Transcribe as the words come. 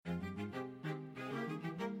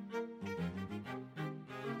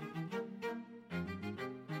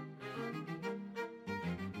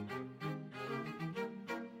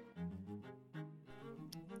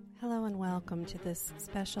Hello and welcome to this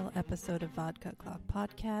special episode of Vodka Clock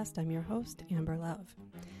Podcast. I'm your host, Amber Love.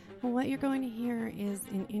 Well, what you're going to hear is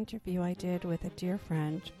an interview I did with a dear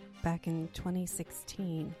friend back in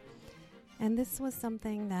 2016. And this was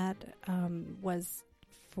something that was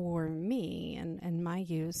for me and my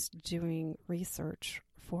use doing research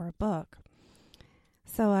for a book.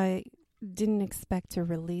 So I didn't expect to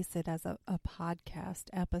release it as a podcast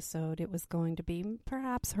episode. It was going to be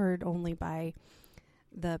perhaps heard only by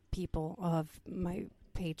the people of my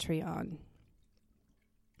Patreon.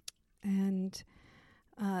 And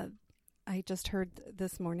I just heard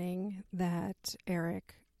this morning that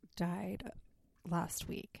Eric died last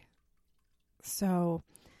week. So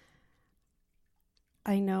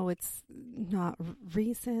I know it's not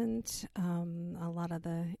recent. A lot of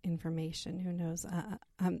the information, who knows?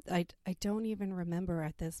 I don't even remember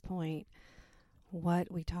at this point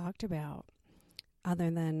what we talked about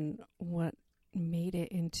other than what made it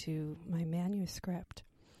into my manuscript.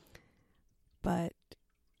 But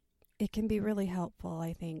it can be really helpful,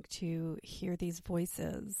 I think, to hear these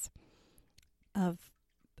voices of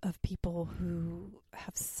people who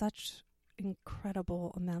have such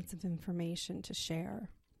incredible amounts of information to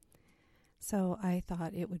share. So I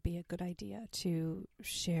thought it would be a good idea to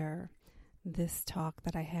share this talk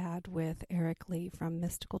that I had with Eric Lee from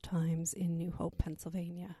Mystical Times in New Hope,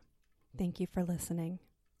 Pennsylvania. Thank you for listening.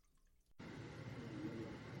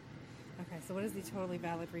 Okay, so what is the totally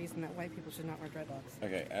valid reason that white people should not wear dreadlocks?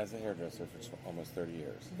 Okay, as a hairdresser for almost 30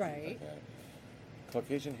 years. Right. Okay.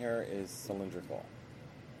 Caucasian hair is cylindrical.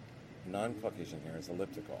 Non-Caucasian hair is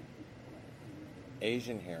elliptical.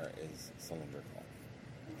 Asian hair is cylindrical.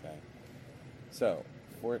 Okay. So,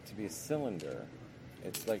 for it to be a cylinder,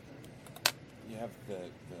 it's like you have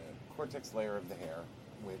the cortex layer of the hair,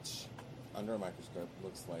 which under a microscope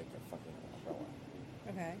looks like a fucking umbrella.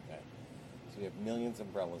 Okay. Okay. So you have millions of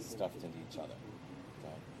umbrellas stuffed into each other.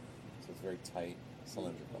 Okay. So it's very tight,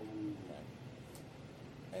 cylindrical.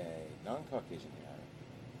 Okay. A non-Caucasian hair,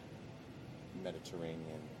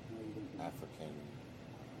 Mediterranean, African,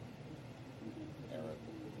 Arab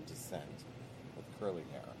descent with curly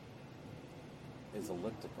hair is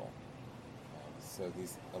elliptical. So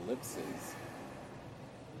these ellipses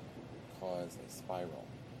cause a spiral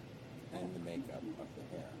in the makeup of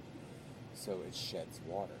the hair. So it sheds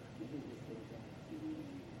water.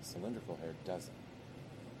 Cylindrical hair doesn't.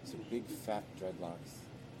 So big fat dreadlocks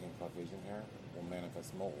in Caucasian hair will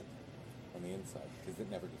manifest mold on the inside because it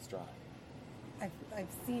never gets dry.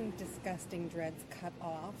 I've seen disgusting dreads cut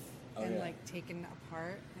off and taken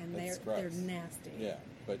apart, and they're nasty. Yeah,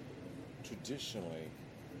 but traditionally,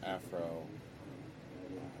 Afro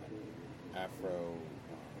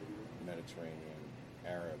Mediterranean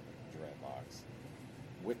Arab dreadlocks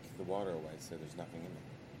wick the water away, so there's nothing in them.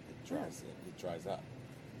 It dries up.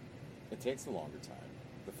 It takes a longer time.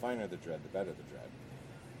 The finer the dread, the better the dread.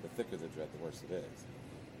 The thicker the dread, the worse it is.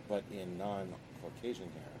 But in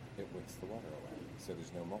non-Caucasian hair, it wicks the water away, so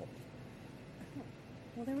there's no mold. Oh.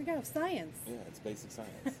 Well, there we go. Science. Yeah, it's basic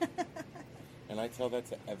science. And I tell that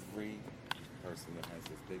to every person that has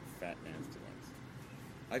this big, fat, nasty ones.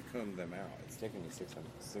 I've combed them out. It's taken me 6 hours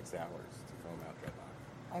to comb out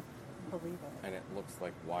dreadlocks. I believe it. And it looks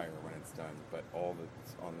like wire when it's done, but all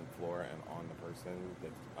that's on the floor and on the person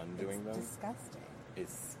that's undoing them disgusting. Is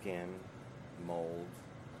skin, mold,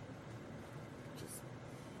 just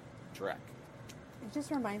dreck. It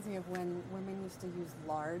just reminds me of when women used to use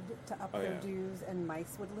lard to up their dews and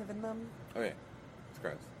mice would live in them. Oh yeah, it's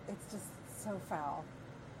gross. It's just so foul.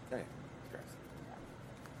 Oh yeah, it's gross. Yeah.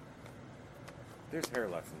 There's hair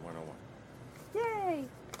lesson 101. Yay!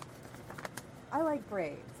 I like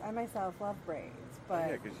braids. I myself love braids, but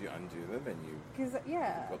yeah, because you undo them and you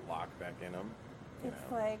put lock back in them. It's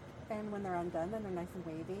like, and when they're undone, then they're nice and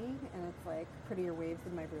wavy, and it's like prettier waves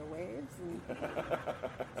than my real waves. And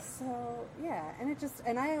so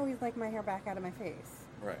and I always like my hair back out of my face.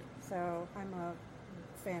 Right. So I'm a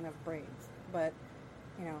fan of braids, but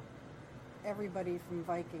everybody from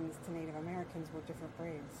Vikings to Native Americans wore different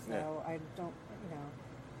braids. So I don't,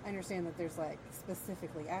 I understand that there's like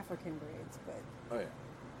specifically African braids, but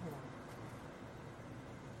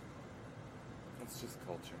it's just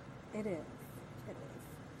culture. It is.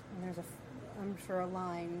 And there's I'm sure a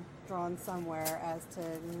line drawn somewhere as to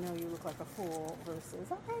you look like a fool versus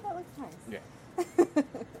that looks nice. Yeah.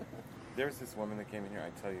 There's this woman that came in here. I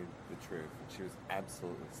tell you the truth, and she was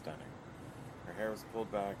absolutely stunning. Her hair was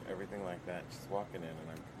pulled back, everything like that. She's walking in, and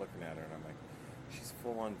I'm looking at her, and I'm like, she's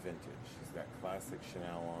full on vintage. She's got classic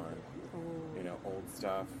Chanel on, old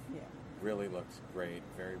stuff. Yeah. Really looks great,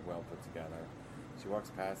 very well put together. She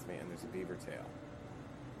walks past me, and there's a beaver tail,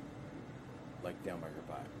 like down by her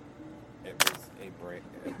butt. It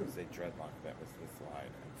was a dreadlock that was this wide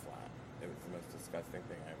and flat. It was the most disgusting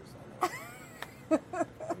thing I ever saw in my life.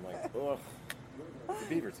 I'm like, ugh. It's a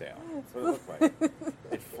beaver tail. That's what it looked like.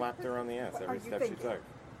 It flapped her on the ass every step she took.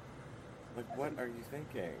 Like, what are you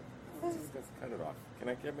thinking? Just cut it off. Can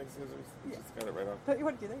I get my scissors? Yeah. Just cut it right off. Don't you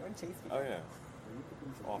want to do that? You want to chase me? Oh, yeah.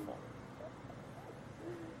 It's awful.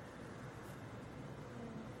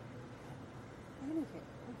 Anyway,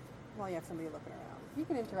 while you have somebody looking around, you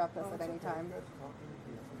can interrupt us at any time.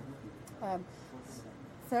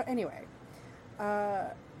 So anyway,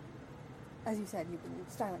 as you said, you've been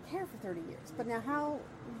styling hair for 30 years. But now, how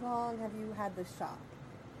long have you had this shop?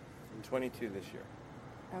 22 this year.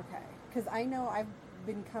 Okay, because I know I've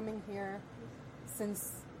been coming here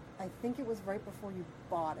since I think it was right before you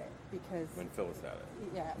bought it, because when Phyllis had it.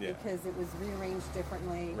 Yeah, because it was rearranged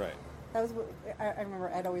differently. Right. That was what I remember.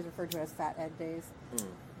 Ed always referred to it as Fat Ed days.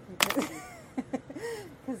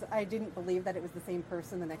 Because I didn't believe that it was the same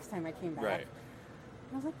person the next time I came back. Right.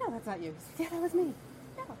 I was like, no, that's not you. He said, yeah, that was me.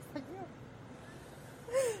 Yeah, it's like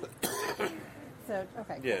you. So,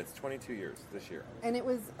 okay. Yeah, it's 22 years this year. And it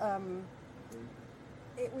was a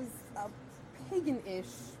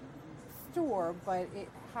pagan-ish store, but it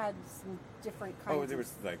had some different kinds of... Oh, there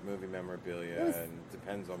was like movie memorabilia, and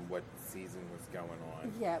depends on what season was going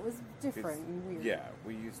on. Yeah, it was different and weird. Yeah,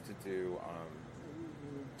 we used to do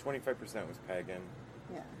 25% was pagan.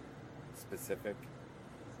 Yeah. Specific.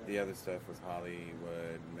 The other stuff was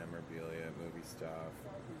Hollywood, memorabilia, movie stuff,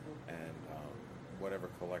 and whatever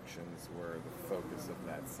collections were the focus of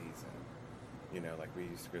that season. You know, like we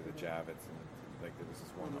used to go to the Javits, and like there was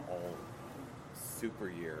this one all super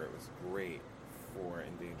year. It was great for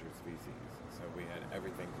endangered species. So we had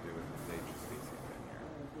everything to do with endangered species in here.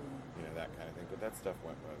 You know, that kind of thing. But that stuff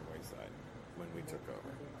went by the wayside when we took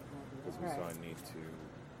over, because we saw a need to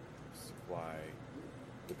supply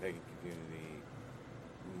the pagan community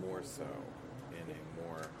more so in a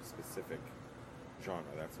more specific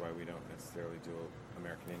genre. That's why we don't necessarily do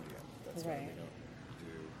American Indian. That's why we don't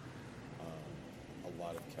do a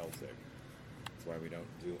lot of Celtic. That's why we don't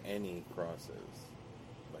do any crosses,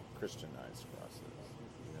 like Christianized crosses.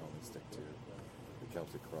 We only stick to the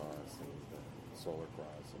Celtic cross and the solar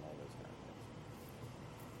cross and all those kind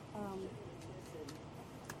of things.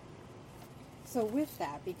 So with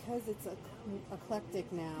that, because it's eclectic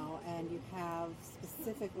now, and you have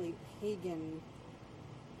specifically pagan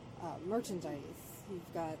merchandise,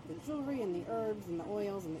 you've got the jewelry and the herbs and the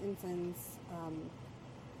oils and the incense.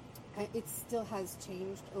 It still has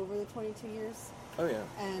changed over the 22 years. Oh yeah.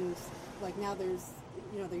 And like now there's,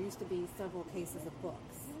 there used to be several cases of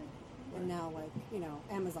books, and now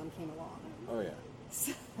Amazon came along. Oh yeah.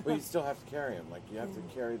 Well, you still have to carry them. Like you have to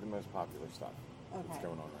carry the most popular stuff. Okay. That's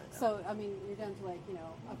going on right now. So, I mean, you're down to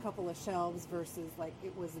a couple of shelves versus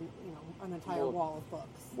it was an entire wall of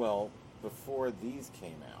books. Well, before these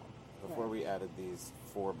came out, before we added these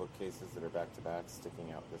 4 bookcases that are back to back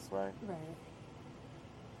sticking out this way,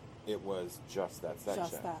 it was just that section.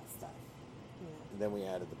 Just that stuff. Yeah. Then we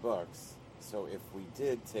added the books. So if we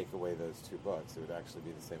did take away those 2 books, it would actually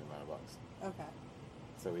be the same amount of books. Okay.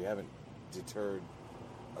 So we haven't deterred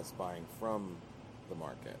us buying from the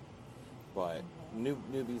market. But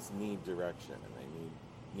newbies need direction, and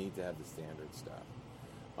they need to have the standard stuff.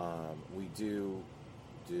 We do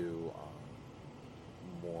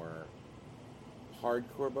more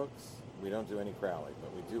hardcore books. We don't do any Crowley,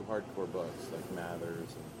 but we do hardcore books like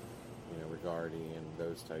Mathers and Rigardi and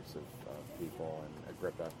those types of people, and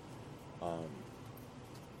Agrippa.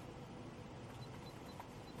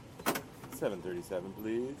 737,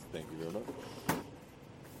 please. Thank you very much.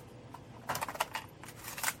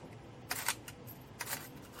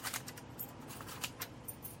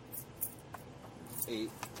 8,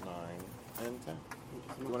 9, and 10.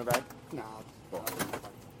 You want a bag? No. Cool.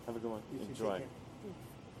 Have a good one. Enjoy.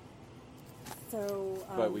 So,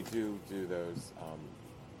 but we do those,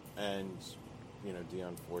 and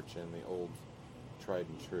Dion Fortune, the old tried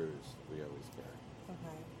and trues, we always carry.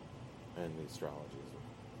 Okay. And the astrologies,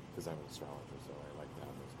 because I'm an astrologer, so I like to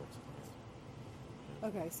have those books.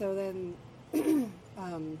 Okay, so then,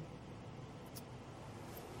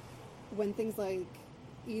 when things like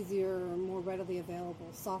easier or more readily available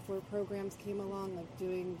software programs came along, like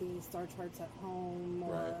doing the star charts at home,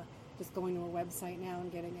 or just going to a website now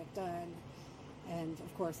and getting it done, and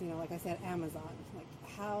of course, like I said, Amazon. Like,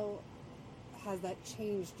 how has that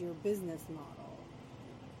changed your business model?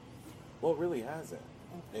 Well, it really hasn't.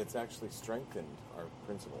 Okay. It's actually strengthened our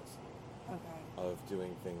principles of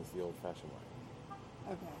doing things the old-fashioned way.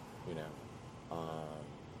 Okay.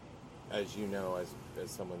 As you know, as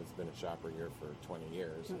someone that's been a shopper here for 20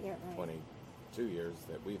 years, 20 2 years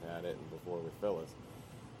that we've had it, and before with Phyllis,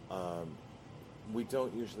 we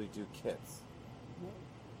don't usually do kits.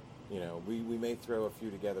 You know, we may throw a few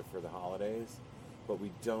together for the holidays, but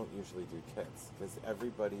we don't usually do kits because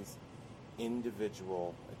everybody's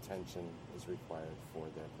individual attention is required for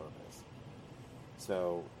their purpose.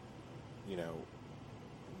 So, you know,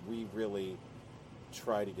 we really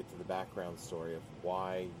try to get to the background story of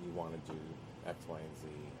why you want to do X, Y, and Z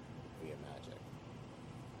via magic.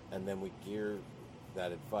 And then we gear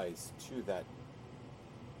that advice to that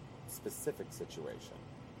specific situation.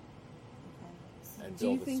 Okay. And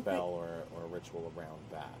Do you build a think spell or a ritual around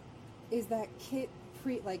that. Is that kit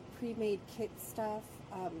pre-made kit stuff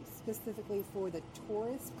specifically for the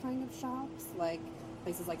tourist kind of shops, like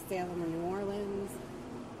places like Salem or New Orleans,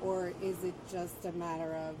 or is it just a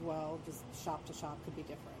matter of, well, just shop to shop could be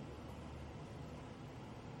different?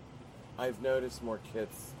 I've noticed more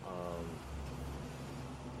kits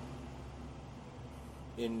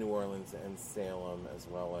in New Orleans and Salem, as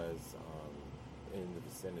well as in the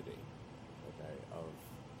vicinity, of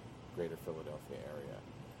Greater Philadelphia area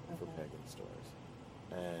for pagan stores.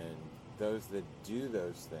 And those that do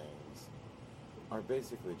those things are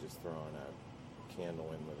basically just throwing a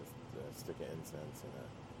candle in with a stick of incense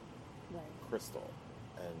and a crystal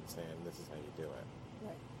and saying, this is how you do it.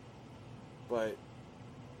 Right. But,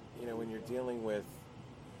 you know, when you're dealing with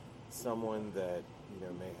someone that, you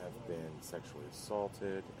know, may have been sexually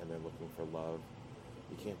assaulted and they're looking for love,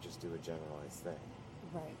 you can't just do a generalized thing.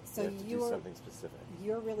 Right. So you have to do something specific.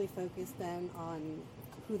 You're really focused then on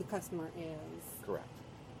who the customer is. Correct.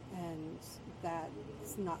 And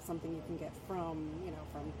that's not something you can get from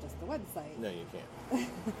just the website. No, you can't.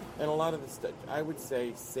 And a lot of the stuff, I would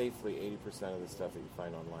say safely 80% of the stuff that you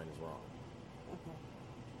find online is wrong. Okay.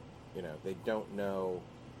 You know, they don't know,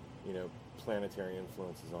 you know, planetary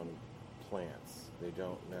influences on plants. They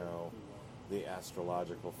don't know the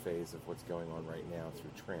astrological phase of what's going on right now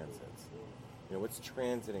through transits. You know, what's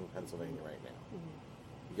transiting Pennsylvania right now? Mm-hmm.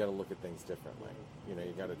 You got to look at things differently. You know,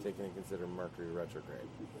 you got to take into consider Mercury retrograde.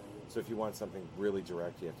 So if you want something really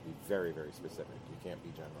direct, you have to be very, very specific. You can't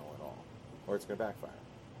be general at all, or it's going to backfire.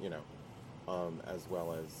 You know, as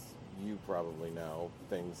well as you probably know,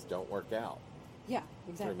 things don't work out. Yeah,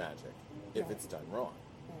 exactly. Through magic, if it's done wrong.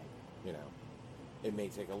 Right. You know, it may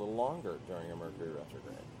take a little longer during a Mercury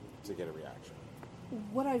retrograde to get a reaction.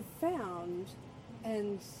 What I've found,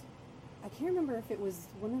 and I can't remember if it was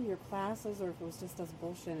one of your classes or if it was just us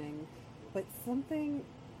bullshitting, but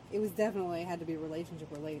it was definitely had to be relationship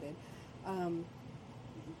related.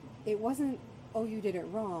 It wasn't, oh, you did it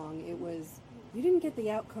wrong. It was, you didn't get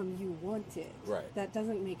the outcome you wanted. Right. That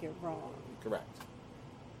doesn't make it wrong. Correct.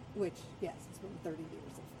 Which, yes, it's been 30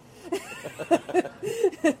 years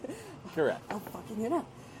of Correct. I'm fucking it up.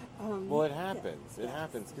 Well, it happens. It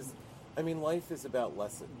happens because, I mean, life is about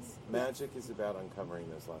lessons. Magic is about uncovering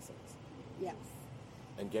those lessons. Yes.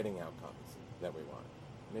 And getting outcomes that we want.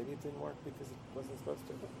 Maybe it didn't work because it wasn't supposed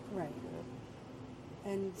to. Right. You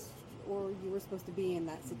know? And, or you were supposed to be in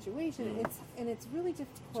that situation. It's really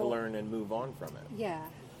difficult to learn and move on from it. Yeah.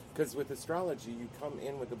 Because with astrology, you come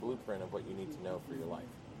in with a blueprint of what you need to know for your life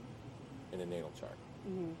in a natal chart.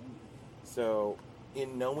 Mm-hmm. So,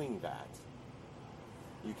 in knowing that,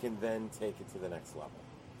 you can then take it to the next level.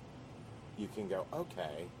 You can go,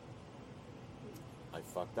 okay, I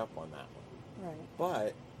fucked up on that one. Right.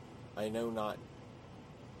 But I know not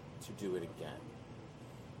to do it again.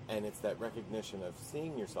 And it's that recognition of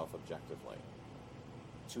seeing yourself objectively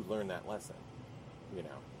to learn that lesson. You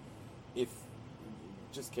know, if,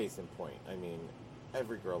 just case in point, I mean,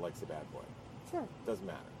 every girl likes a bad boy. Sure. Doesn't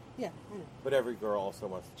matter. Yeah, I know. But every girl also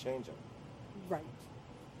wants to change him. Right.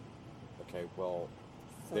 Okay, well,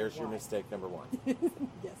 So there's your why? mistake number one.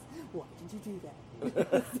 Yes. Why did you do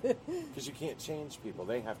that? Because you can't change people.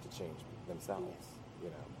 They have to change themselves, Yes. you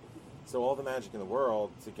know. So all the magic in the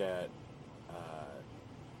world to get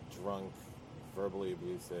drunk, verbally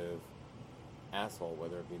abusive asshole,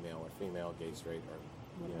 whether it be male or female, gay, straight,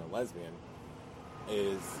 or, you know, lesbian,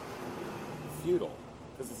 is futile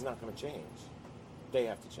because it's not going to change. They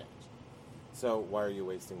have to change. So why are you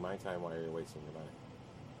wasting my time? Why are you wasting your money?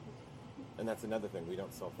 And that's another thing. We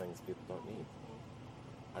don't sell things people don't need.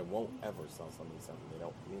 I won't ever sell somebody something they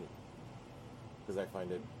don't need. Because I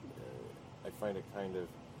find it kind of,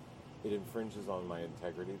 it infringes on my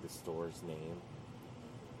integrity, the store's name.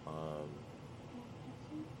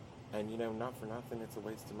 And, you know, not for nothing, it's a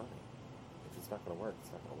waste of money. If it's not going to work,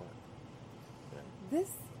 it's not going to work. Yeah. This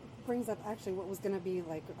brings up actually what was going to be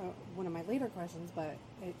like one of my later questions, but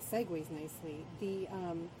it segues nicely.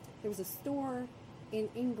 There was a store in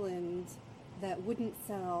England that wouldn't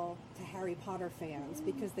sell to Harry Potter fans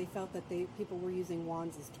because they felt that people were using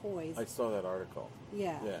wands as toys. I saw that article.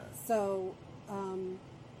 Yeah. Yeah. So,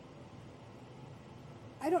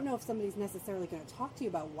 I don't know if somebody's necessarily going to talk to you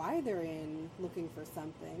about why they're in looking for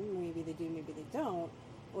something. Maybe they do, maybe they don't.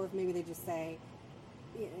 Or if maybe they just say,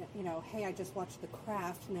 you know, hey, I just watched The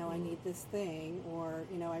Craft, now I need this thing. Or,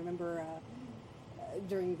 you know, I remember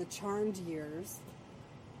during the Charmed years,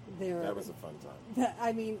 That was a fun time.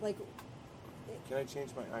 I mean, like... Can I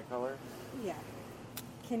change my eye color? Yeah.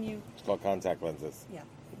 Can you... It's called contact lenses. Yeah.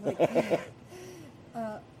 Like,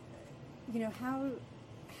 you know,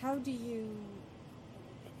 how do you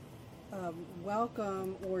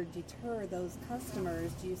welcome or deter those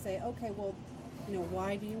customers? Do you say, okay, well, you know,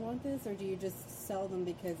 why do you want this? Or do you just sell them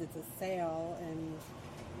because it's a sale and,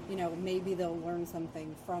 you know, maybe they'll learn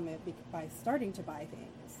something from it by starting to buy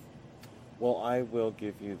things? Well, I will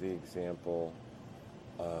give you the example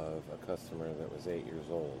of a customer that was 8 years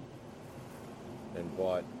old and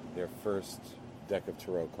bought their first deck of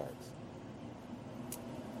tarot cards.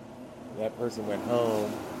 That person went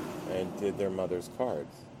home and did their mother's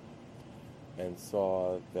cards and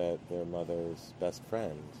saw that their mother's best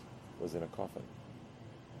friend was in a coffin.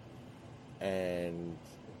 And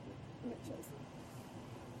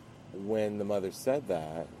when the mother said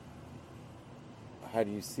that, how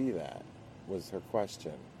do you see that? Was her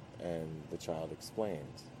question. And the child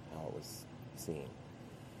explained how it was seen.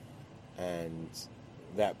 And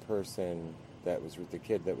that person that was the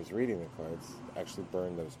kid that was reading the cards actually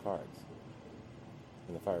burned those cards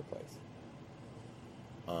in the fireplace.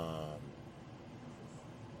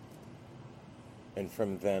 And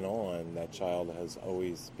from then on, that child has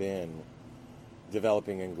always been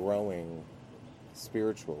developing and growing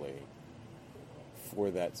spiritually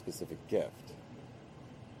for that specific gift.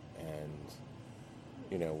 And,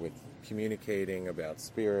 you know, with communicating about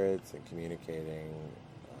spirits and communicating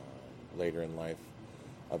later in life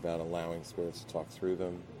about allowing spirits to talk through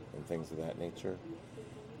them and things of that nature,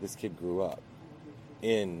 this kid grew up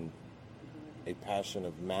in a passion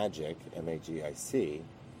of magic, M-A-G-I-C,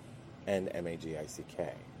 and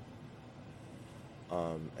M-A-G-I-C-K.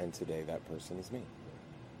 And today that person is me.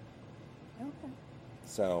 Okay.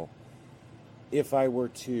 So if I were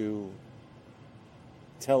to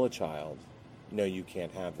tell a child, no, you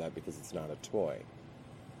can't have that because it's not a toy,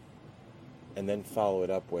 and then follow it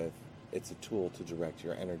up with, it's a tool to direct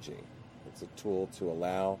your energy. It's a tool to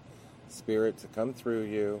allow spirit to come through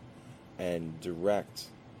you and direct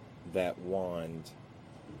that wand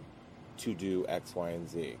to do X, Y, and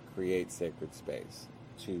Z, create sacred space,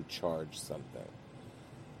 to charge something.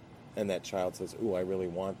 And that child says, ooh, I really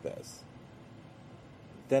want this.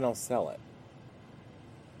 Then I'll sell it.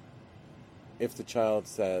 If the child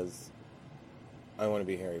says, I want to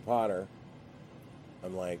be Harry Potter,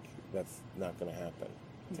 I'm like, that's not going to happen.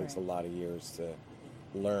 It takes a lot of years to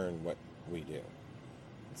learn what we do.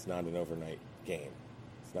 It's not an overnight game.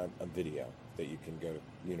 It's not a video that you can go to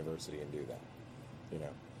university and do that, you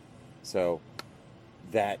know. So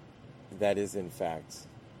that is in fact,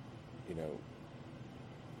 you know,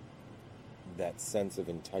 that sense of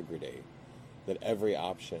integrity, that every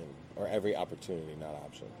option or every opportunity, not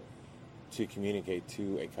option, to communicate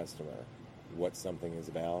to a customer what something is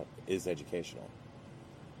about is educational.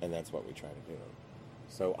 And that's what we try to do.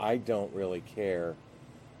 So I don't really care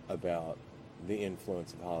about the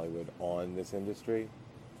influence of Hollywood on this industry.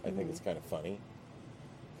 I think it's kind of funny.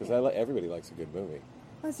 Because everybody likes a good movie.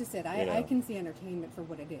 That's just it. I can see entertainment for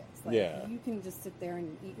what it is. Like, you can just sit there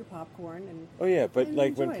and eat your popcorn and but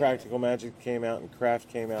like when enjoy Practical Magic came out and Craft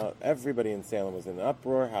came out, everybody in Salem was in an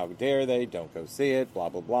uproar. How dare they? Don't go see it. Blah,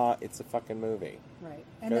 blah, blah. It's a fucking movie. Right.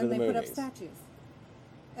 And go then to they the put up movies. statues.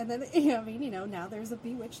 And then, I mean, you know, now there's a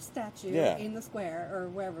Bewitched statue in the square or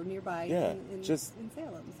wherever nearby in Salem.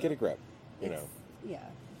 So get a grip, you know. Yeah.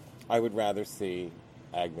 I would rather see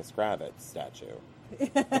Agnes Gravitt's statue.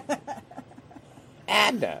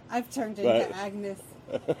 Abna! I've turned into Agnes.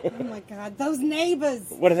 Oh my God, those neighbors!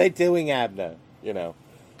 What are they doing, Abna? You know.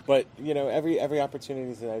 But, you know, every opportunity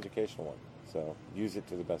is an educational one. So use it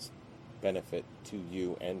to the best benefit to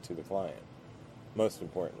you and to the client. Most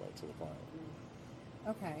importantly, to the client.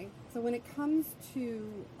 Okay, so when it comes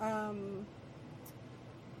to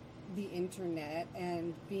the internet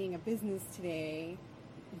and being a business today,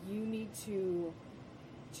 you need to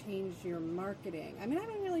change your marketing. I mean, I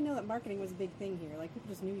didn't really know that marketing was a big thing here. Like, people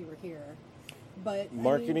just knew you were here. But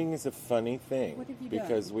marketing is a funny thing. What have you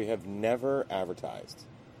because done? We have never advertised.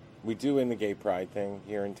 We do in the gay pride thing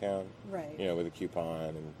here in town. Right. You know, with a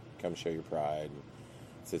coupon and come show your pride. And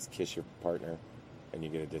it says kiss your partner and you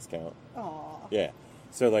get a discount. Aw. Yeah.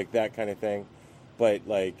 So, like, that kind of thing. But,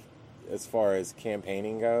 like, as far as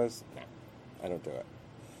campaigning goes, no, I don't do it.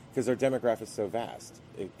 Because our demographic is so vast.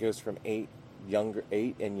 It goes from 8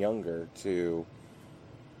 and younger to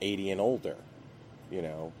 80 and older. You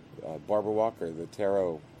know, Barbara Walker, the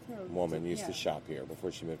tarot woman, used to shop here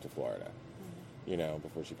before she moved to Florida. You know,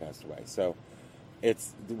 before she passed away. So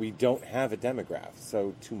we don't have a demographic.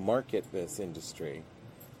 So to market this industry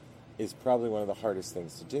is probably one of the hardest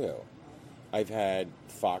things to do. I've had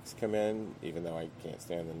Fox come in, even though I can't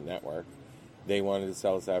stand the network. They wanted to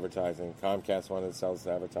sell us advertising. Comcast wanted to sell us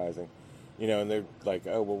advertising. You know, and they're like,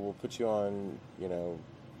 oh, well, we'll put you on, you know,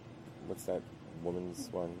 what's that woman's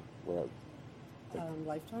one? Where,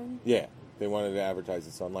 Lifetime? Yeah. They wanted to advertise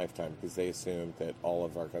us on Lifetime because they assumed that all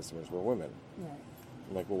of our customers were women. Right.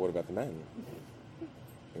 I'm like, well, what about the men?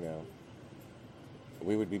 You know,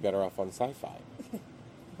 we would be better off on Sci-Fi.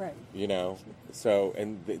 Right. You know, so,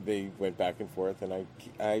 and they went back and forth, and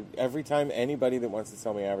I every time anybody that wants to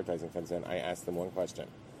sell me advertising comes in, I ask them one question: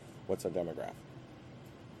 what's our demographic?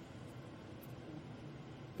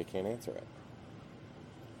 They can't answer it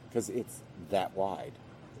because it's that wide.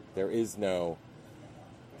 There is no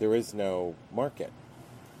market.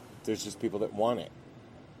 There's just people that want it.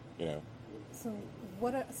 You know. So,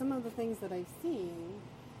 what are some of the things that I've seen?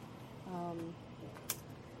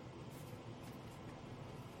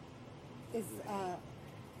 Is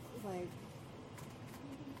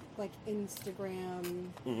like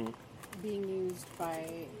Instagram being used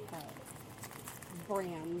by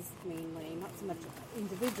brands mainly, not so much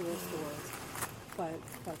individual stores,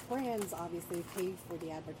 but brands obviously pay for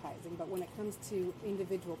the advertising. But when it comes to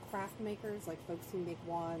individual craft makers, like folks who make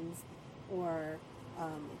wands or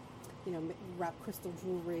you know, wrap crystal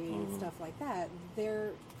jewelry and stuff like that,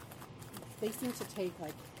 they seem to take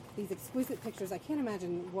like these exquisite pictures. I can't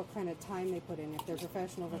imagine what kind of time they put in, if they're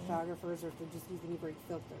professional photographers or if they're just using great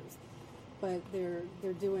filters. But they're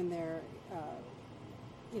doing their,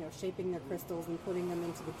 you know, shaping their crystals and putting them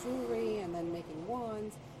into the jewelry and then making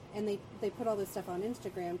wands. And they put all this stuff on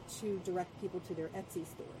Instagram to direct people to their Etsy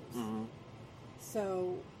stores. Mm-hmm.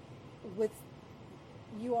 So with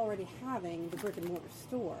you already having the brick and mortar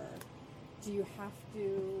store, do you have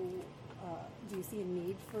to... do you see a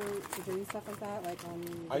need for doing stuff like that? Like on...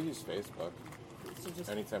 I use Facebook. So just...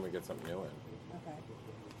 Anytime we get something new in. Okay.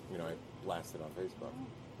 You know, I blast it on Facebook.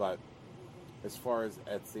 But as far as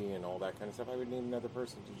Etsy and all that kind of stuff, I would need another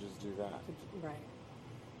person to just do that. Right.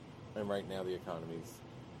 And right now the economy's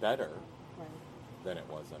better right. than it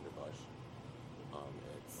was under Bush.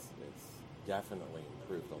 It's definitely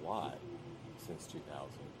improved a lot since 2000.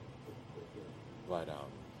 But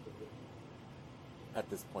at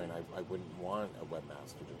this point, I wouldn't want a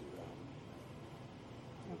webmaster to do that.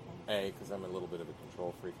 Okay. A, because I'm a little bit of a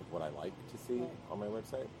control freak of what I like to see on my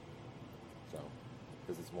website. So,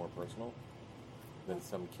 because it's more personal than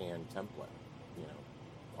some canned template. You know,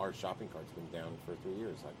 our shopping cart's been down for 3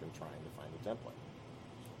 years. I've been trying to find a template.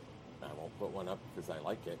 I won't put one up because I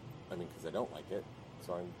like it. I mean, because I don't like it.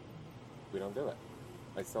 So we don't do it.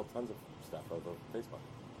 I sell tons of stuff over Facebook.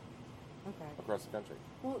 Okay. Across the country.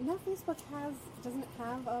 Well, no, Facebook doesn't it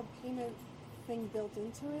have a payment thing built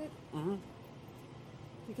into it? Mm-hmm.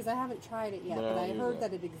 Because I haven't tried it yet, but I heard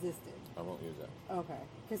that it existed. I won't use it. Okay.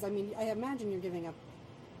 Because, I mean, I imagine you're giving up,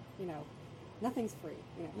 you know, nothing's free.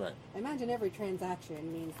 You know? Right. I imagine every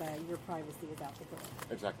transaction means that your privacy is out the door.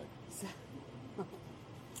 Exactly. So,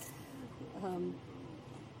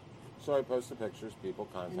 so I post the pictures, people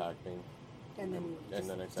contact me. And then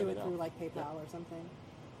I send do it out. through, like, PayPal or something?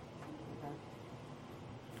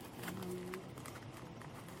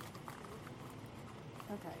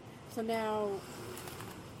 Okay. So now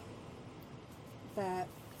that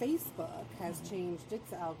Facebook has changed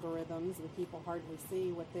its algorithms and people hardly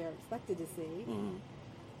see what they're expected to see,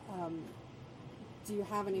 do you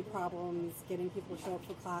have any problems getting people to show up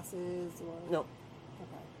for classes? Or No.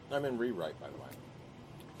 Okay. I'm in rewrite, by the way,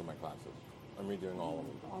 for my classes. I'm redoing all of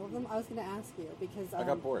them. All of them? I was going to ask you because... I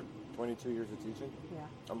got bored. 22 years of teaching? Yeah.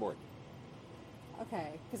 I'm bored.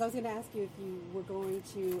 Okay. Because I was going to ask you if you were going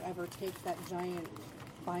to ever take that giant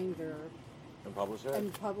binder and publish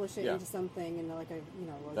it into something in like a, you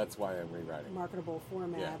know, like that's why I'm rewriting marketable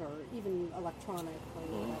format or even electronic.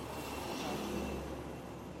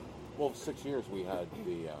 Well, 6 years we had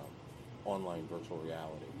the online virtual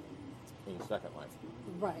reality in Second Life,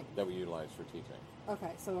 right? That we utilized for teaching.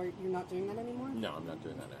 Okay, so you're not doing that anymore? No, I'm not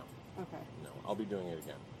doing that now. Okay. No, I'll be doing it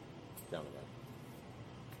again down the road.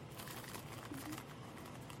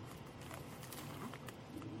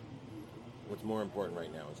 What's more important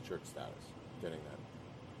right now is church status, getting that,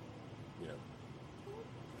 you know,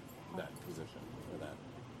 that position or that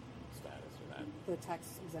status or that. The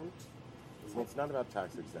tax exempt? It's not about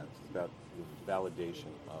tax exempt. It's about the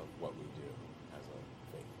validation of what we do as a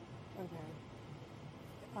faith. Okay.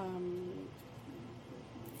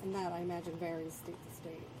 And that, I imagine, varies state to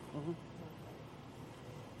state. Mm-hmm. Okay.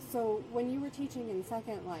 So when you were teaching in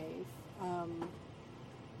Second Life,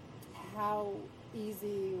 how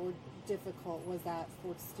easy or difficult was that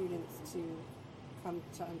for students to come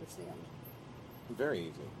to understand? Very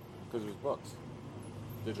easy, because it was books,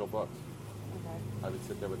 digital books. Okay. I would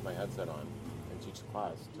sit there with my headset on and teach the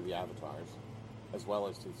class to the avatars, as well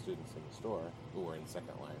as to the students in the store who were in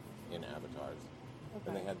Second Life in avatars. Okay.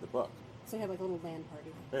 And they had the book. So you had like a little LAN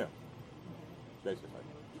party. Yeah, Okay. basically.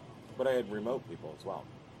 But I had remote people as well.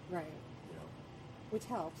 Right. You know. Which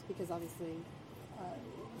helps because obviously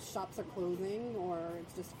shops are closing, or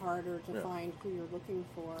it's just harder to find who you're looking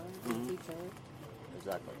for as a teacher.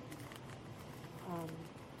 Exactly.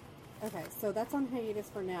 Okay, so that's on hiatus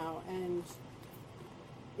for now. And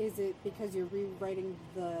is it because you're rewriting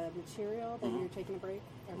the material that you're taking a break?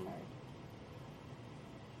 Okay.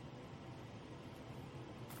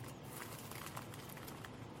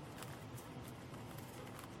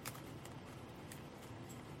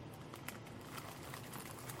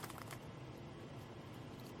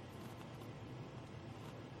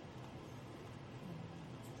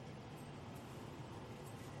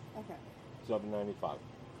 Okay. $7.95.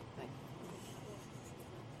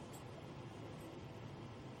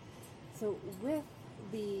 So with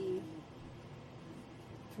the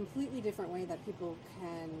completely different way that people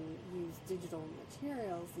can use digital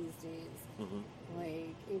materials these days,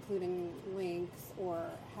 like including links or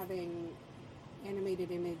having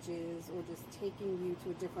animated images or just taking you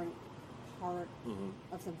to a different part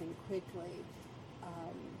of something quickly,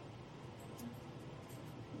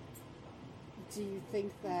 do you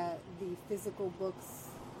think that the physical books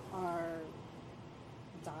are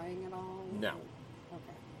dying at all? No.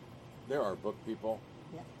 Okay. There are book people.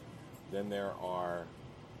 Yeah. Then there are,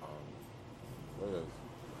 what are those?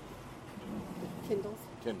 Kindles?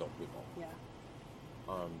 Kindle people. Yeah.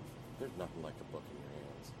 There's nothing like a book in your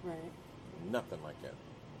hands. Right. Nothing like it.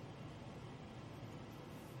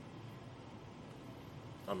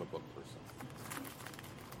 I'm a book person.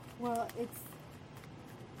 Well,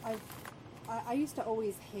 I used to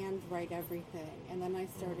always handwrite everything, and then I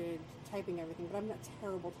started typing everything, but I'm a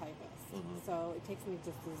terrible typist, so it takes me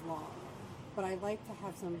just as long. But I like to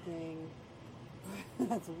have something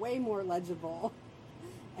that's way more legible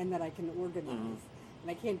and that I can organize. And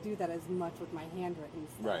I can't do that as much with my handwritten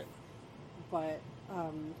stuff. Right. But,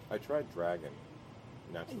 I tried Dragon.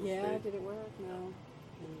 Natural yeah, State. did it work? No.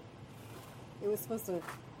 It was supposed to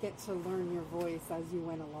get to learn your voice as you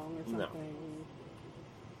went along or No. something.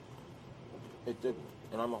 It didn't.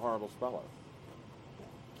 And I'm a horrible speller.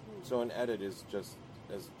 So an edit is just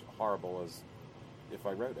as horrible as if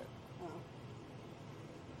I wrote it.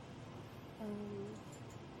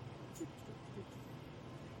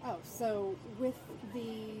 So with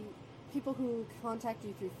the people who contact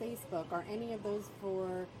you through Facebook, are any of those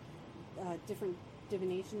for different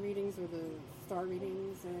divination readings or the star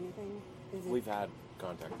readings or anything? We've had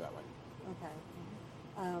contact that way. Okay.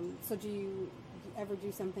 So do you ever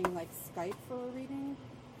do something like Skype for a reading?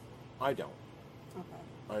 I don't. Okay.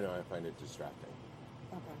 I know, I find it distracting.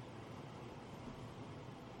 Okay.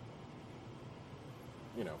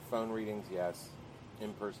 You know, phone readings, yes.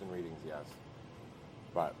 In-person readings, yes.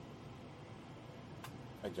 But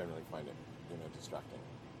I generally find it, distracting.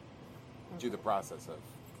 Okay. To the process of,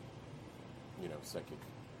 psychic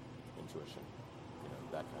intuition,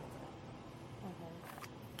 that kind of thing. Okay.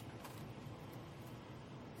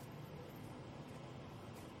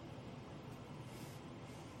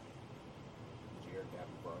 Did you hear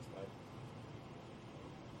Gavin Frostbite?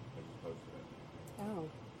 I just posted it. Oh.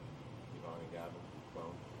 Yvonne and Gavin,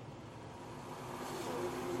 phone.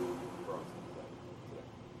 Frostbite today.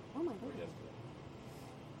 Oh my Or goodness. yesterday.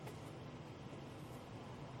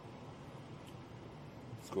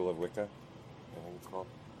 School of Wicca, I think it's called.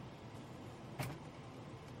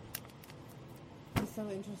 It's so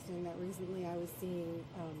interesting that recently I was seeing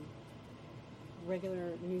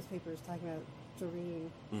regular newspapers talking about Doreen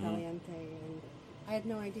Valiente, and I had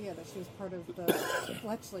no idea that she was part of the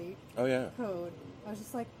Fletchley Code. I was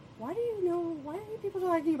just like, why are people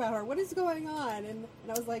talking about her? What is going on? And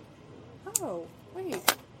I was like, oh, wait,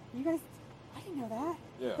 you guys, I didn't know that.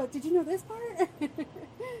 Yeah. But did you know this part?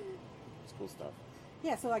 It's cool stuff.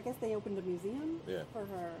 Yeah, so I guess they opened a museum Yeah. for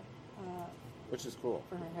her. Which is cool.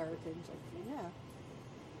 For her heritage, yeah.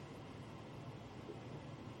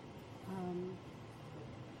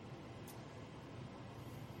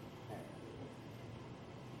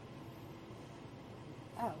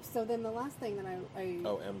 Oh, so then the last thing that I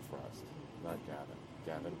Oh, M. Frost, not Gavin.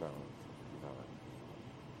 Gavin Bowen.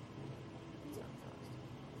 It's M. Frost.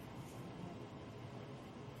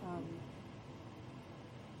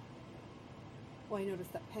 well, I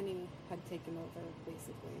noticed that Penny had taken over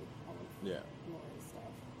basically all of Lori's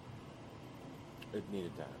stuff. It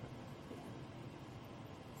needed to happen.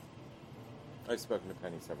 I've spoken to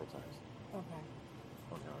Penny several times. Okay.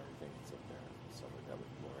 On how everything is up there. So that was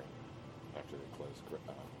Lori. After they closed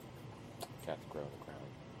Cat's Crow and the Crown.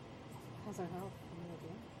 How's her health? Any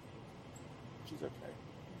idea? She's okay.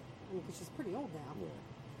 I mean, because she's pretty old now. Yeah.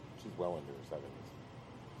 She's well into her 70s.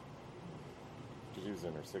 She was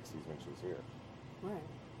in her 60s when she was here. Right.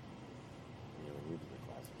 When you did the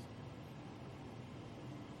classes.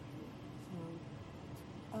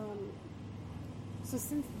 So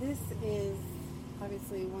since this is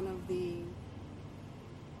obviously one of the,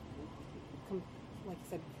 like you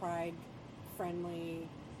said, pride-friendly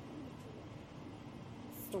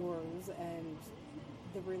stores, and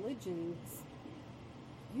the religions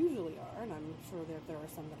usually are, and I'm sure that there are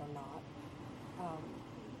some that are not,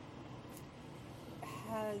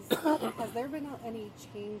 has there been any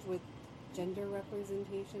change with gender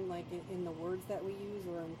representation, like in the words that we use,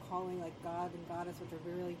 or in calling like God and Goddess, which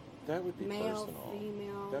are really that would be male, personal.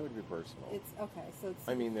 female? That would be personal. It's okay. So it's.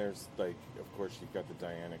 I mean, there's like, of course, you've got the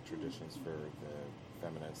Dianic traditions for the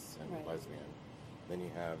feminists and Right. lesbian. Then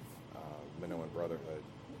you have Minoan Brotherhood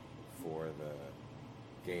for the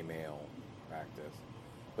gay male practice,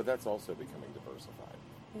 but that's also becoming diversified.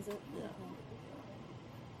 Is it? Yeah. Okay.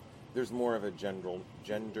 There's more of a gender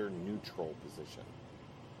neutral position,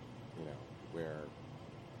 where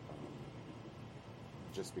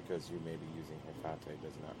just because you may be using Hecate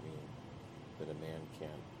does not mean that a man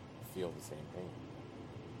can't feel the same pain.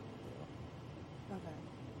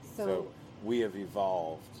 Okay. So we have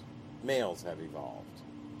evolved, males have evolved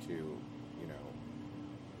to,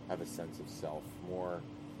 have a sense of self more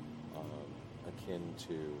akin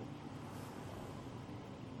to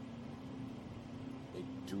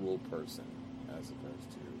a dual person as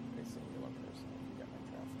opposed to a singular person, if you get my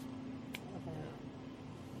drift. Okay.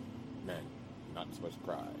 Men, not supposed to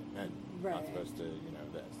cry. Men, Right. not supposed to,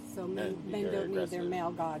 this. So men be don't very need their aggressive.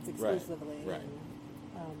 male gods exclusively. Right.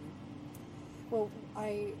 And, well,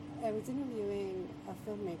 I was interviewing a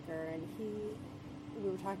filmmaker, and we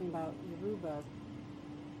were talking about Yoruba,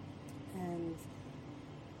 and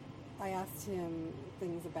I asked him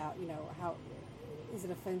things about, how is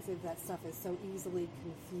it offensive that stuff is so easily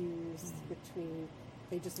confused between,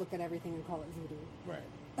 they just look at everything and call it voodoo.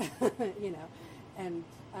 Right. And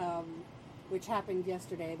which happened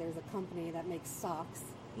yesterday. There's a company that makes socks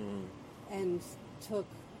and took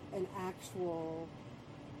an actual,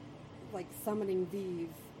 like, summoning Vive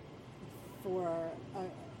for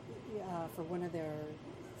one of their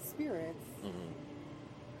spirits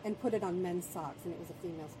and put it on men's socks, and it was a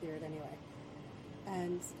female spirit anyway.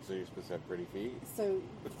 And so you're supposed to have pretty feet? so,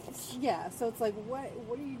 yeah. So it's like, what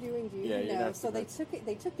are you doing? Do you, Yeah, you're not So they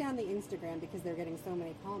supposed- took down the Instagram because they're getting so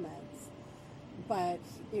many comments, but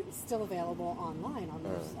it was still available online on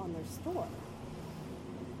their store.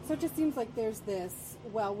 So it just seems like there's this.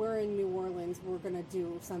 Well, we're in New Orleans. We're going to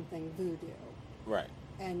do something voodoo, Right.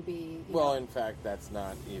 and be In fact, that's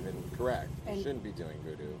not even correct. You And- shouldn't be doing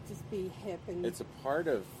voodoo. just be hip and It's a part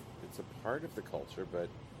of the culture, but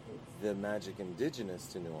the magic indigenous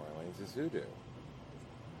to New Orleans is voodoo.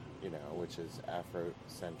 Which is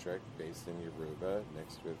Afrocentric, based in Yoruba,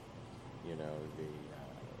 mixed with, the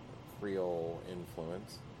Creole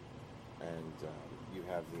influence, and you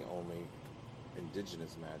have the only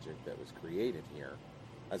indigenous magic that was created here,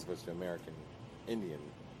 as opposed to American Indian,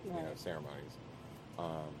 Right. ceremonies,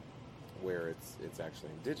 where it's actually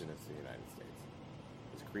indigenous to the United States.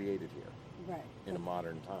 It's created here right in a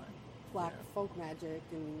modern time. black folk magic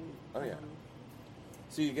and Oh, yeah.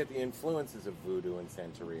 So you get the influences of voodoo and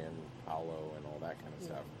Santeria and Palo and all that kind of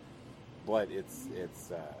stuff, but it's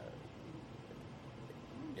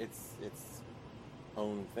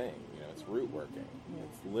own thing. It's root working. Yeah.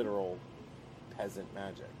 It's literal peasant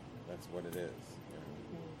magic. That's what it is.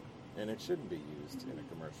 And it shouldn't be used in a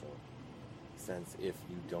commercial sense if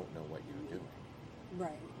you don't know what you're doing.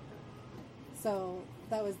 Right. So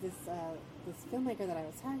that was this filmmaker that I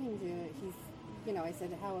was talking to. He's, I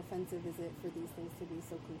said, how offensive is it for these things to be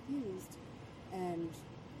so confused? And,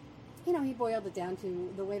 he boiled it down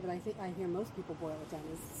to the way that I hear most people boil it down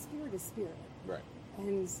is spirit is spirit. Right.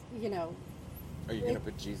 And, Are you going to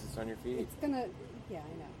put Jesus on your feet? it's going to, yeah,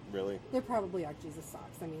 I know. Really? There probably are Jesus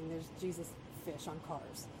socks. I mean, there's Jesus fish on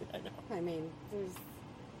cars. I know. I mean,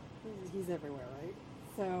 he's everywhere, right?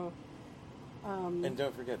 So, And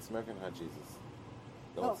don't forget, smoking hot Jesus.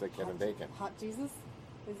 That looks like Kevin Bacon. Hot Jesus?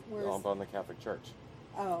 Up on the Catholic Church.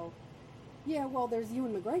 Oh. Yeah, well, there's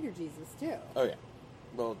Ewan McGregor Jesus, too. Oh, yeah.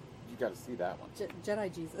 Well, you got to see that one.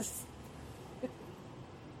 Jedi Jesus.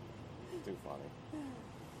 Too funny.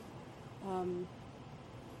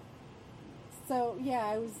 So, yeah,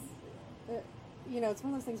 I was... it's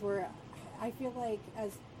one of those things where I feel like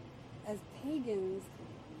as pagans,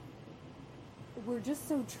 we're just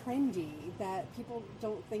so trendy that people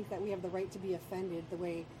don't think that we have the right to be offended the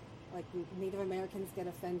way, like, Native Americans get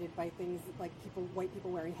offended by things like white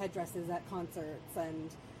people wearing headdresses at concerts and,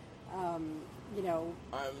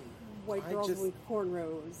 white girls with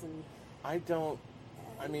cornrows and...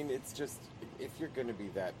 it's just, if you're going to be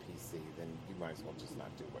that PC, then you might as well just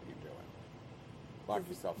not do what you're doing. Lock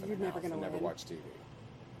yourself in a house and never watch TV.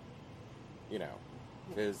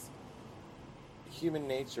 Because human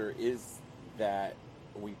nature is that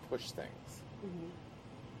we push things.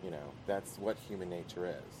 Mm-hmm. That's what human nature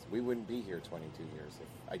is. We wouldn't be here 22 years if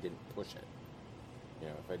I didn't push it.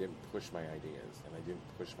 If I didn't push my ideas and I didn't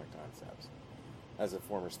push my concepts. As a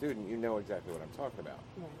former student, you know exactly what I'm talking about.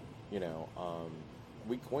 Right.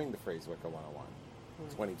 We coined the phrase Wicca 101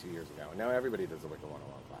 22 years ago. And now everybody does a Wicca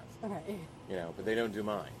 101 class. Okay. But they don't do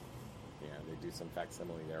mine. They do some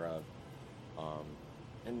facsimile thereof.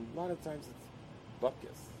 And a lot of times it's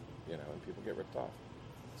bupkis, and people get ripped off.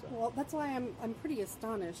 So. Well, that's why I'm pretty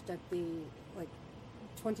astonished at the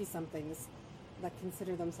 20-somethings that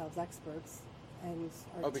consider themselves experts and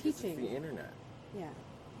are because teaching. It's the internet. Yeah,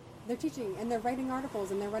 they're teaching and they're writing articles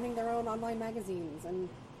and they're running their own online magazines. And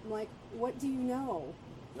I'm like, what do you know?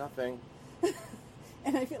 Nothing.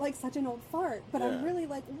 And I feel like such an old fart, but I'm really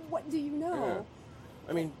like, what do you know?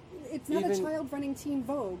 Yeah. It's not a child running Teen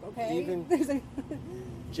Vogue, okay? Even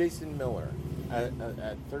Jason Miller,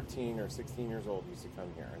 at 13 or 16 years old, used to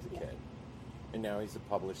come here as a kid. And now he's a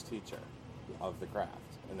published teacher of the craft.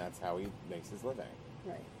 And that's how he makes his living.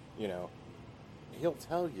 Right. He'll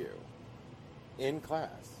tell you in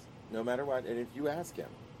class, no matter what, and if you ask him,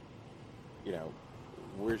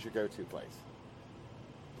 where's your go-to place?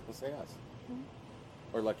 He'll say us. Mm-hmm.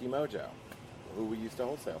 Or Lucky Mojo, who we used to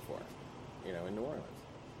wholesale for, in New Orleans.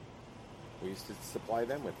 We used to supply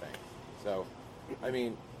them with things. So,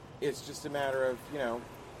 it's just a matter of, you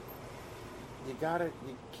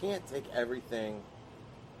can't take everything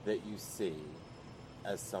that you see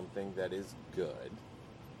as something that is good,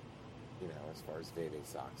 as far as Veve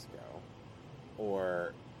socks go,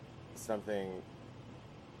 or something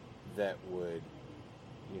that would,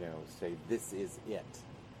 say this is it,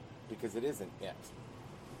 because it isn't it.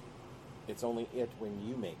 It's only it when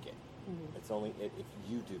you make it. Mm-hmm. It's only it if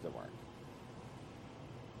you do the work.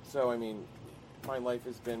 So, my life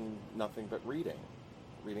has been nothing but reading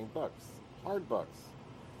books, hard books,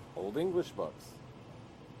 old English books.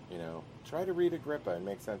 Try to read Agrippa and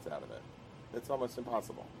make sense out of it. It's almost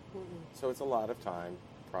impossible. Mm-hmm. So it's a lot of time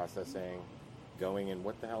processing, going in,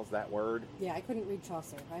 what the hell's that word? Yeah, I couldn't read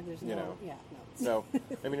Chaucer. There's no, no. So,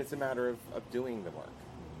 it's a matter of doing the work.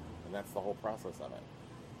 And that's the whole process of it.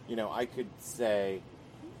 I could say,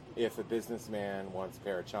 if a businessman wants a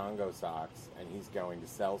pair of Chongo socks and he's going to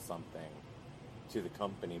sell something to the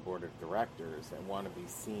company board of directors and want to be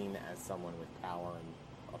seen as someone with power and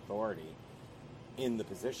authority in the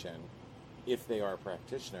position, if they are a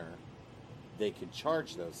practitioner, they could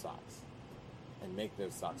charge those socks and make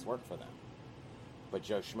those socks work for them. But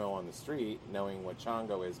Joe Schmo on the street, knowing what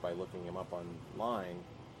Chongo is by looking him up online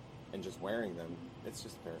and just wearing them, it's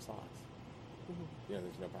just a pair of socks. Mm-hmm.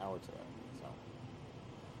 There's no power to it.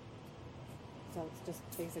 So it's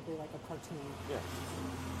just basically like a cartoon. Yeah.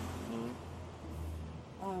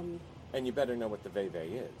 Mm-hmm. And you better know what the Veve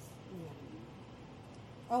is. Yeah.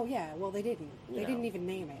 Oh, yeah. Well, they didn't. They didn't even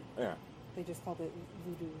name it. Yeah. They just called it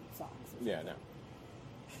voodoo socks. Yeah, no.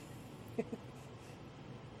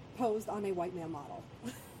 Posed on a white male model.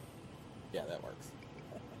 Yeah, that works.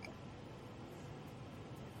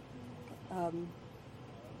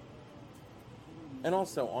 And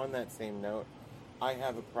also, on that same note, I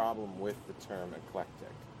have a problem with the term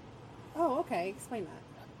eclectic. Oh, okay. Explain that.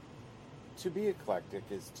 To be eclectic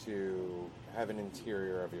is to have an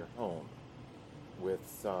interior of your home with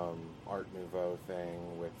some Art Nouveau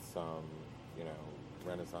thing, with some,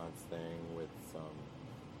 Renaissance thing, with some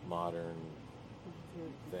modern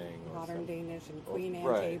thing. Modern Danish and Queen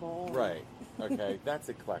Anne table. Right. Okay, that's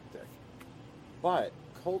eclectic. But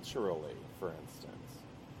culturally, for instance,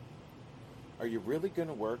 are you really going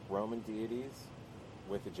to work Roman deities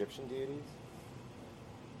with Egyptian deities?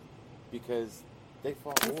 Because they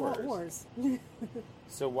fought wars.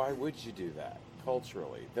 So why would you do that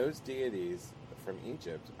culturally? Those deities from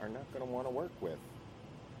Egypt are not going to want to work with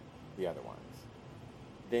the other ones.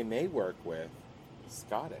 They may work with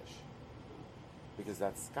Scottish, because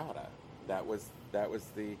that's Scata. That was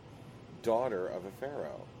the daughter of a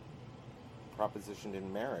pharaoh, propositioned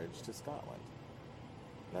in marriage to Scotland.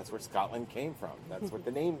 And that's where Scotland came from. That's what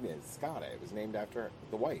the name is, Scata. It was named after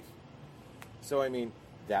the wife. So, I mean,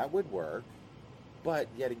 that would work. But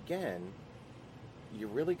yet again, you're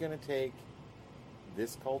really going to take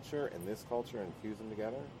this culture and fuse them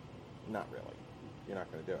together? Not really. You're not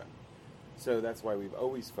going to do it. So that's why we've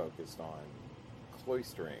always focused on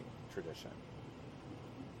cloistering tradition.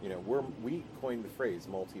 You know, we coined the phrase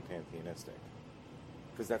multi-pantheistic,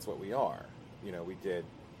 because that's what we are. You know, we did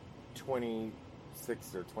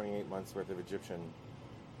 26 or 28 months worth of Egyptian,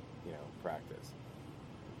 practice.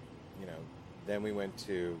 You know, then we went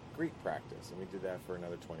to Greek practice, and we did that for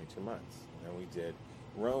another 22 months. And we did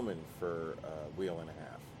Roman for a wheel and a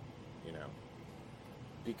half,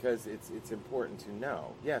 because it's important to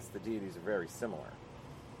know, yes, the deities are very similar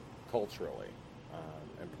culturally,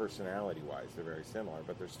 and personality-wise, they're very similar,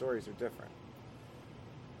 but their stories are different.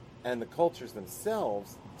 And the cultures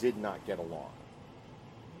themselves did not get along,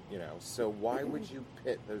 so why would you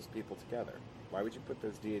pit those people together? Why would you put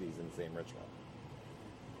those deities in the same ritual?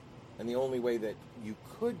 And the only way that you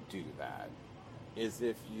could do that is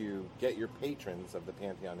if you get your patrons of the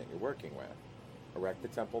pantheon that you're working with, erect the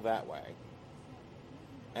temple that way,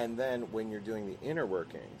 and then when you're doing the inner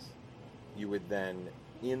workings, you would then,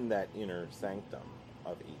 in that inner sanctum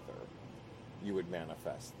of ether, you would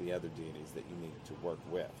manifest the other deities that you needed to work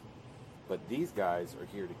with. But these guys are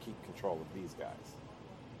here to keep control of these guys.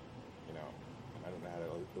 I don't know how to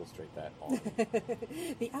illustrate that all.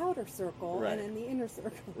 The outer circle, right, and then the inner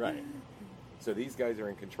circle. Right. So these guys are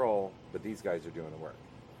in control, but these guys are doing the work.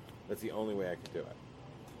 That's the only way I could do it.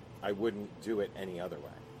 I wouldn't do it any other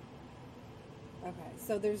way. Okay,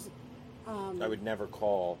 so there's... I would never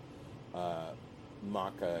call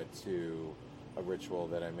Makkah to a ritual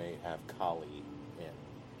that I may have Kali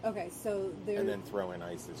in. Okay, so there... And then throw in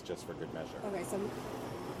Isis just for good measure. Okay, so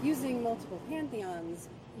using multiple pantheons,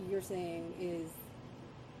 you're saying, is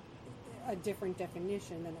a different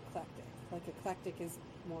definition than eclectic. Like, eclectic is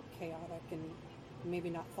more chaotic and maybe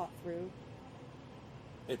not thought through.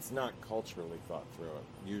 It's not culturally thought through,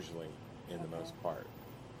 usually, in the most part.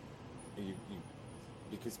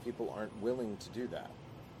 Because people aren't willing to do that.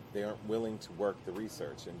 They aren't willing to work the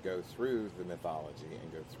research and go through the mythology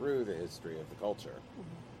and go through the history of the culture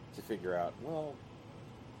to figure out, well,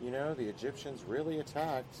 the Egyptians really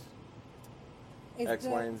attacked X,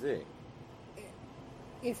 Y, and Z.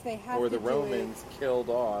 If they have or to the Romans killed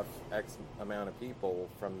off X amount of people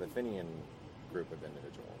from the Fenian group of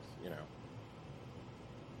individuals,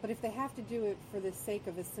 But if they have to do it for the sake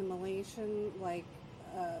of assimilation, like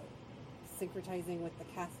syncretizing with the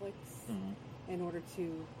Catholics in order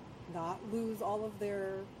to not lose all of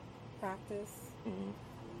their practice,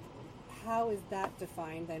 how is that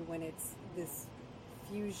defined then when it's this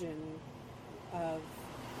fusion of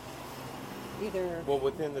either... Well,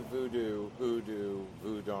 within the voodoo, hoodoo,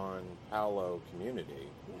 voodoo, Palo community,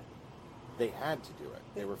 they had to do it.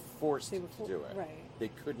 They were forced to do it. Right. They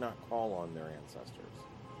could not call on their ancestors.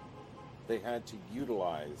 They had to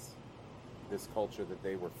utilize this culture that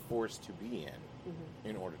they were forced to be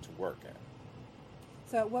in order to work it.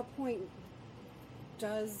 So at what point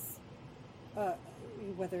does, it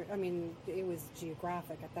was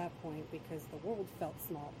geographic at that point because the world felt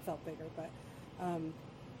small, felt bigger, but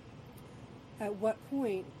at what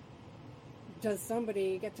point does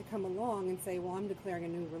somebody get to come along and say, well, I'm declaring a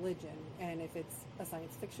new religion? And if it's a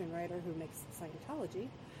science fiction writer who makes Scientology,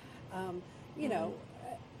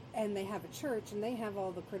 and they have a church and they have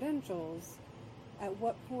all the credentials, at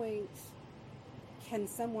what point can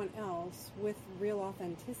someone else with real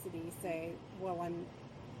authenticity say, well,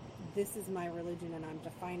 this is my religion and I'm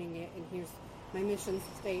defining it and here's my mission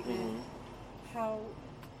statement? How,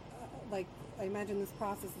 I imagine this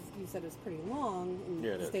process, you said, is pretty long in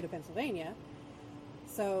the state of Pennsylvania.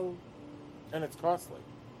 So... And it's costly.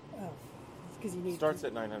 Oh, because you need... Starts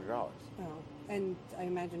at $900. Oh, and I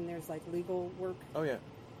imagine there's, legal work? Oh, yeah.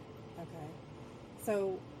 Okay.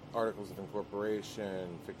 So... Articles of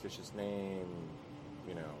incorporation, fictitious name,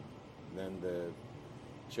 then the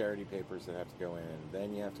charity papers that have to go in,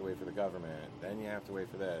 then you have to wait for the government, then you have to wait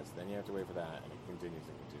for this, then you have to wait for that, and it continues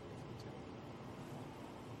and continues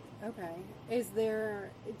and continues. Okay.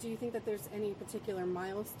 Do you think that there's any particular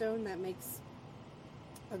milestone that makes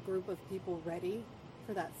a group of people ready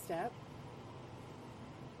for that step?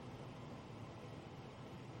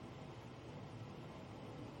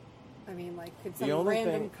 I mean, could some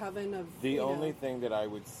random coven of... The only thing that I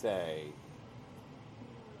would say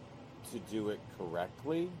to do it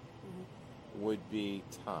correctly would be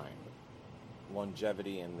time,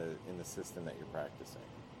 longevity in the system that you're practicing,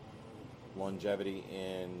 longevity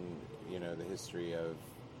in the history of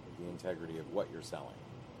the integrity of what you're selling,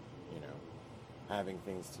 having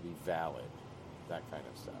things to be valid, that kind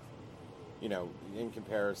of stuff. In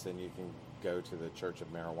comparison, you can go to the Church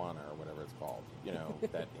of Marijuana or whatever it's called,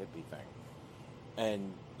 that hippie thing,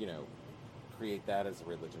 and create that as a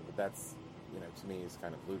religion. But that's to me is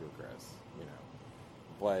kind of ludicrous,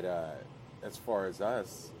 But as far as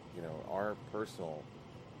us, our personal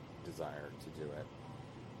desire to do it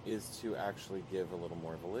is to actually give a little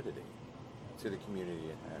more validity to the community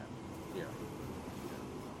at hand here.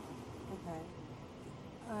 Okay.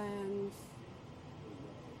 And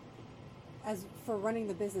as for running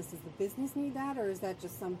the business, does the business need that, or is that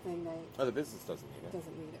just something that... Oh, the business doesn't need it.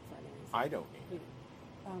 Doesn't need it for any reason. I don't need it.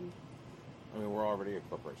 We're already a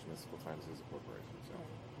corporation. Mystical Times is a corporation, so...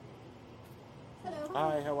 Hello.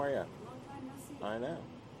 Hi, how are you? Long time no see. I know.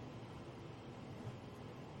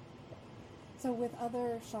 So with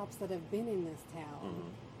other shops that have been in this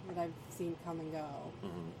town, that I've seen come and go,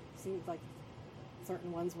 seems like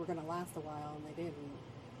certain ones were going to last a while and they didn't.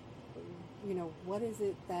 What is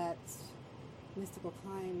it that Mystical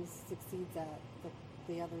Times succeeds at that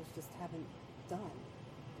the others just haven't done?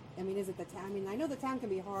 Is it the town? I know the town can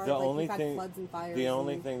be hard. You've had floods and fires. The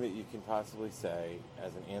only thing that you can possibly say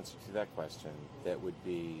as an answer to that question that would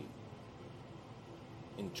be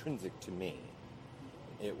intrinsic to me,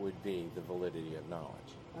 it would be the validity of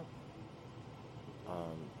knowledge. Okay.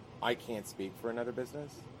 I can't speak for another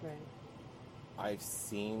business. Right. I've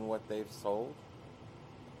seen what they've sold,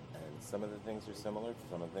 and some of the things are similar,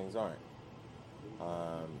 some of the things aren't.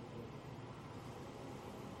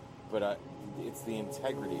 But it's the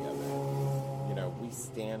integrity of it. We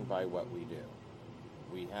stand by what we do.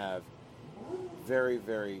 We have very,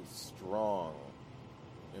 very strong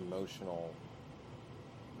emotional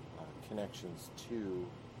connections to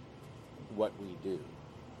what we do.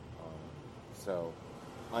 So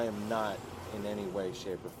I am not in any way,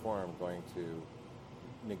 shape, or form going to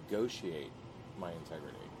negotiate my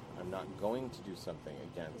integrity. I'm not going to do something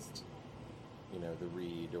against, the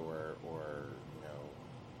Reed or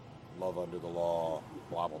love under the law,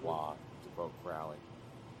 blah, blah, blah, to quote Crowley.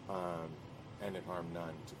 And it harm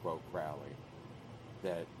none, to quote Crowley,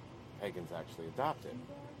 that pagans actually adopted.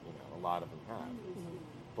 A lot of them have.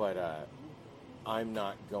 But I'm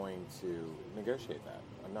not going to negotiate that.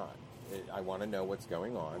 I'm not. I want to know what's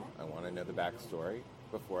going on. I want to know the backstory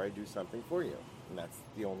before I do something for you. And that's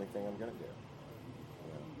the only thing I'm going to do.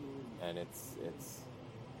 And it's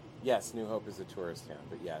yes, New Hope is a tourist town,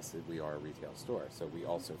 but yes, we are a retail store. So we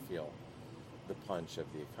also feel the punch of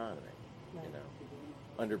the economy, Right.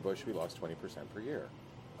 Under Bush, we lost 20% per year.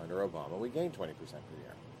 Under Obama, we gained 20% per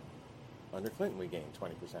year. Under Clinton, we gained 20%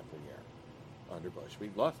 per year. Under Bush, we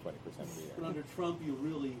lost 20% per year. But under Trump, you're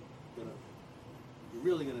really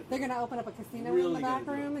gonna. They're gonna open up a casino really in the back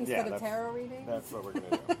gonna do room it. instead of that's- tarot readings. That's what we're going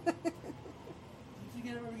to do. Did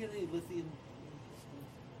you ever get any lithium?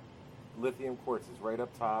 Lithium quartz is right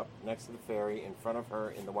up top, next to the ferry, in front of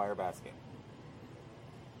her, in the wire basket.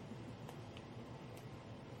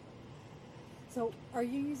 So, are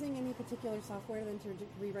you using any particular software then to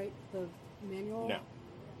rewrite the manual? No.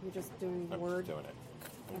 You're just doing I'm Word? just doing it.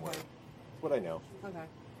 In Okay. Word. It's what I know. Okay. I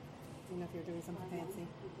don't know if you're doing something fancy.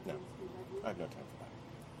 No. I have no time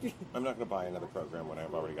for that. I'm not going to buy another program when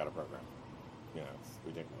I've already got a program. It's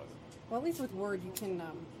ridiculous. Well, at least with Word, you can,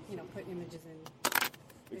 put images in.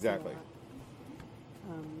 Exactly.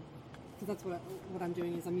 Because that's what I'm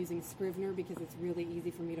doing is I'm using Scrivener because it's really easy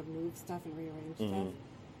for me to move stuff and rearrange stuff,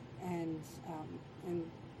 and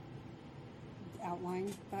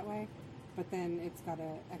outline that way. But then it's got to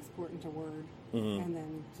export into Word and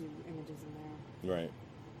then do images in there, Right.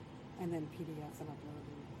 and then PDFs and upload.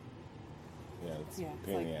 Yeah, it's Yeah, a it's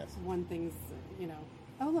pain in the like ass. one thing's,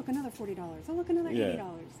 oh look, another $40. Oh look, another $80. Yeah,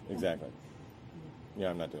 exactly. Yeah,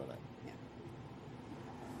 I'm not doing that. Yeah.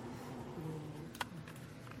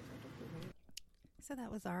 So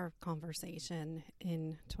that was our conversation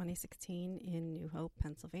in 2016 in New Hope,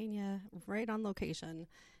 Pennsylvania, right on location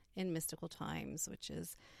in Mystical Times, which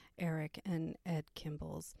is Eric and Ed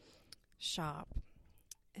Kimball's shop.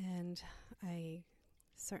 And I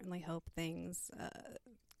certainly hope things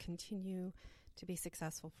continue to be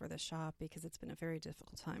successful for the shop, because it's been a very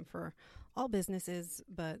difficult time for all businesses,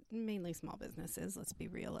 but mainly small businesses, let's be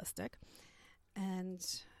realistic. And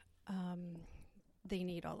they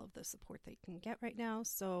need all of the support they can get right now.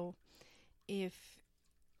 So if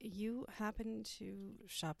you happen to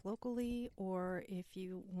shop locally, or if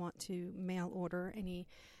you want to mail order any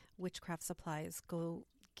witchcraft supplies, go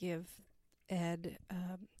give Ed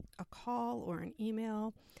a call or an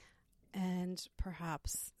email, and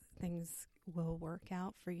perhaps things will work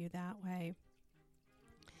out for you that way.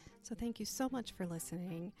 So thank you so much for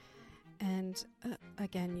listening. And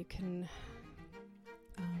again, you can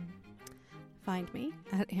find me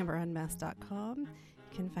at amberunmasked.com.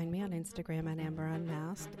 You can find me on Instagram at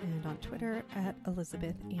amberunmasked and on Twitter at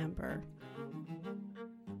ElizabethAmber.